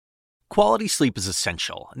Quality sleep is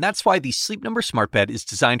essential, and that's why the Sleep Number Smart Bed is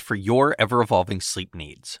designed for your ever-evolving sleep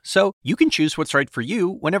needs. So you can choose what's right for you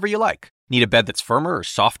whenever you like. Need a bed that's firmer or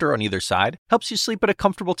softer on either side? Helps you sleep at a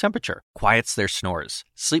comfortable temperature, quiets their snores.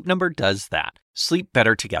 Sleep Number does that. Sleep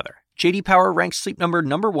better together. J.D. Power ranks Sleep Number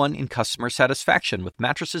 #1 in customer satisfaction with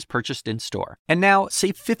mattresses purchased in-store. And now,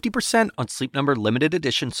 save 50% on Sleep Number limited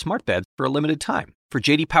edition smart beds for a limited time. For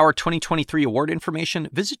J.D. Power 2023 award information,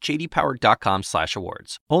 visit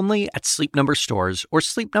jdpower.com/awards. Only at Sleep Number stores or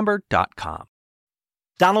sleepnumber.com.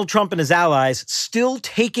 Donald Trump and his allies still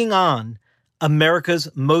taking on America's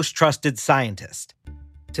most trusted scientist.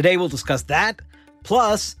 Today we'll discuss that,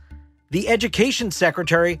 plus the education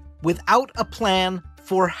secretary without a plan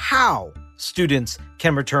for how students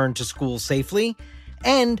can return to school safely,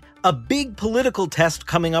 and a big political test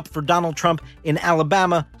coming up for Donald Trump in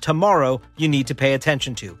Alabama tomorrow you need to pay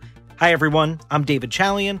attention to. Hi, everyone. I'm David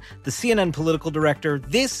Chalian, the CNN political director.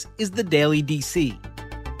 This is the Daily DC.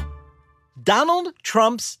 Donald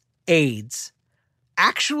Trump's aides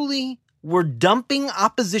actually were dumping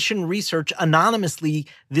opposition research anonymously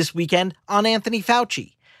this weekend on Anthony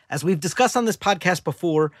Fauci. As we've discussed on this podcast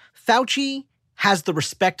before, Fauci has the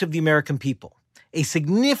respect of the American people. A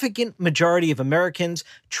significant majority of Americans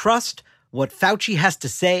trust what Fauci has to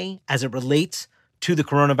say as it relates to the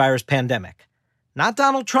coronavirus pandemic. Not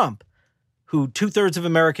Donald Trump, who 2/3 of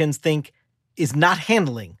Americans think is not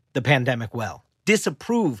handling the pandemic well,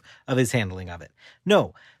 disapprove of his handling of it.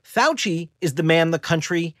 No, Fauci is the man the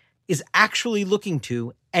country is actually looking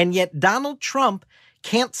to, and yet Donald Trump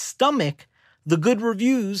can't stomach the good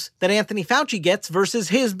reviews that Anthony Fauci gets versus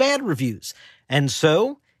his bad reviews. And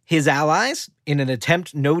so his allies, in an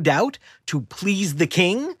attempt, no doubt, to please the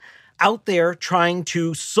king, out there trying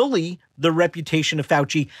to sully the reputation of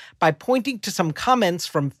Fauci by pointing to some comments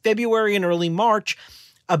from February and early March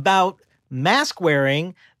about mask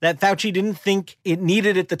wearing that Fauci didn't think it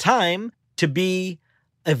needed at the time to be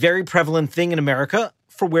a very prevalent thing in America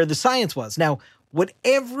for where the science was. Now, what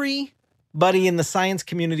everybody in the science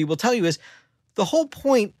community will tell you is the whole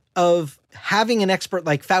point of having an expert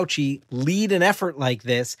like Fauci lead an effort like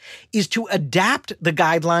this is to adapt the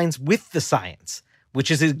guidelines with the science,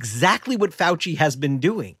 which is exactly what Fauci has been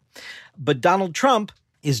doing. But Donald Trump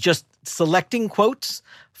is just selecting quotes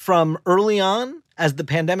from early on as the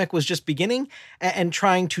pandemic was just beginning and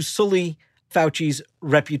trying to sully Fauci's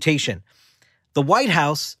reputation. The White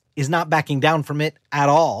House is not backing down from it at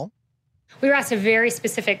all. We were asked a very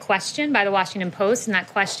specific question by the Washington Post, and that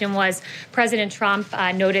question was, President Trump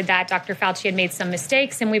noted that Dr. Fauci had made some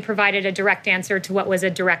mistakes, and we provided a direct answer to what was a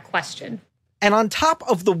direct question. And on top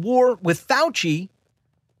of the war with Fauci,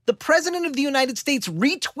 the President of the United States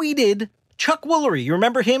retweeted Chuck Woolery. You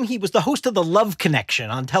remember him? He was the host of The Love Connection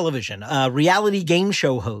on television, a reality game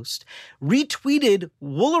show host. Retweeted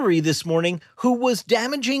Woolery this morning, who was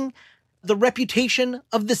damaging the reputation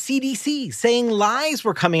of the CDC, saying lies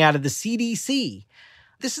were coming out of the CDC.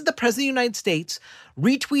 This is the President of the United States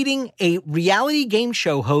retweeting a reality game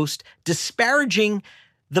show host, disparaging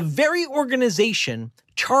the very organization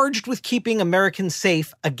charged with keeping Americans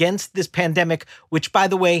safe against this pandemic, which, by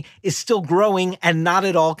the way, is still growing and not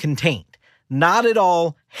at all contained, not at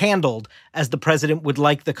all handled as the president would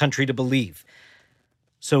like the country to believe.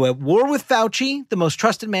 So at war with Fauci, the most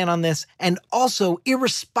trusted man on this, and also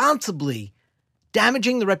irresponsibly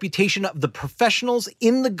damaging the reputation of the professionals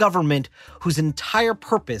in the government whose entire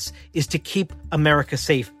purpose is to keep America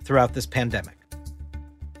safe throughout this pandemic.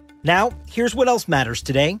 Now, here's what else matters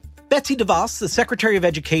today. Betsy DeVos, the Secretary of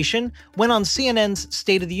Education, went on CNN's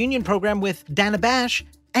State of the Union program with Dana Bash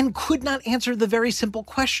and could not answer the very simple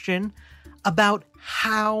question about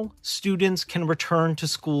how students can return to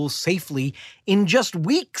school safely in just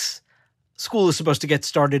weeks. School is supposed to get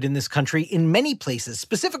started in this country in many places,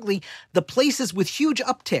 specifically the places with huge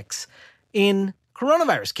upticks in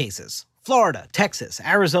coronavirus cases: Florida, Texas,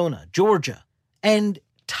 Arizona, Georgia. And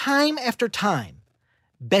time after time,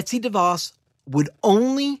 Betsy DeVos would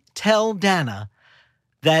only tell Dana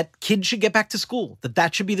that kids should get back to school,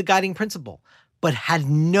 that should be the guiding principle, but had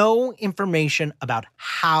no information about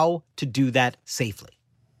how to do that safely.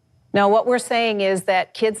 No, what we're saying is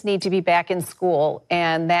that kids need to be back in school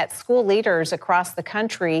and that school leaders across the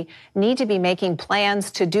country need to be making plans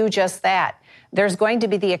to do just that. There's going to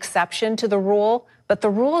be the exception to the rule, but the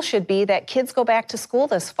rule should be that kids go back to school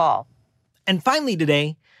this fall. And finally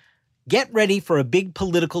today, get ready for a big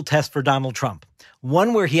political test for Donald Trump.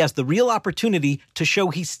 One where he has the real opportunity to show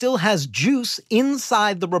he still has juice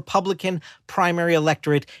inside the Republican primary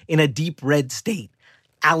electorate in a deep red state.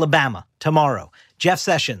 Alabama, tomorrow. Jeff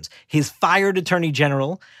Sessions, his fired attorney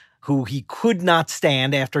general, who he could not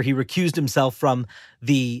stand after he recused himself from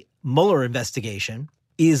the Mueller investigation,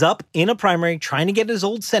 is up in a primary trying to get his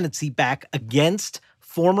old Senate seat back against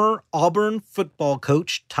former Auburn football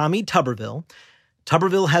coach Tommy Tuberville.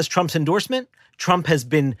 Tuberville has Trump's endorsement. Trump has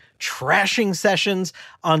been trashing Sessions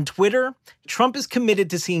on Twitter. Trump is committed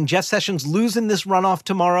to seeing Jeff Sessions lose in this runoff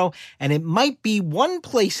tomorrow, and it might be one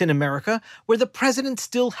place in America where the president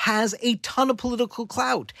still has a ton of political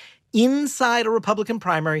clout inside a Republican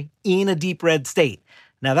primary in a deep red state.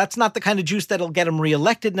 Now, that's not the kind of juice that'll get him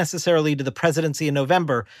reelected necessarily to the presidency in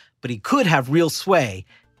November, but he could have real sway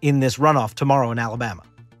in this runoff tomorrow in Alabama.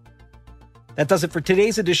 That does it for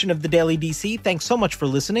today's edition of the Daily DC. Thanks so much for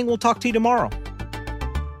listening. We'll talk to you tomorrow.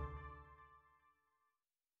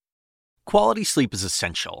 Quality sleep is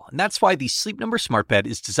essential, and that's why the Sleep Number Smart Bed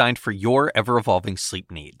is designed for your ever-evolving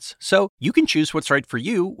sleep needs. So you can choose what's right for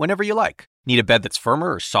you whenever you like. Need a bed that's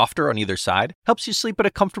firmer or softer on either side? Helps you sleep at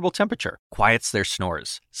a comfortable temperature. Quiets their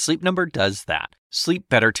snores. Sleep Number does that. Sleep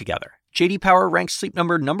better together. J.D. Power ranks Sleep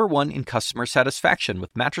Number #1 in customer satisfaction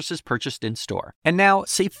with mattresses purchased in-store. And now,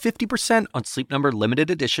 save 50% on Sleep Number limited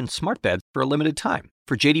edition smart beds for a limited time.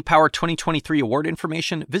 For J.D. Power 2023 award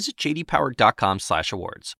information, visit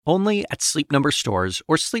jdpower.com/awards. Only at Sleep Number stores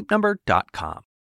or sleepnumber.com.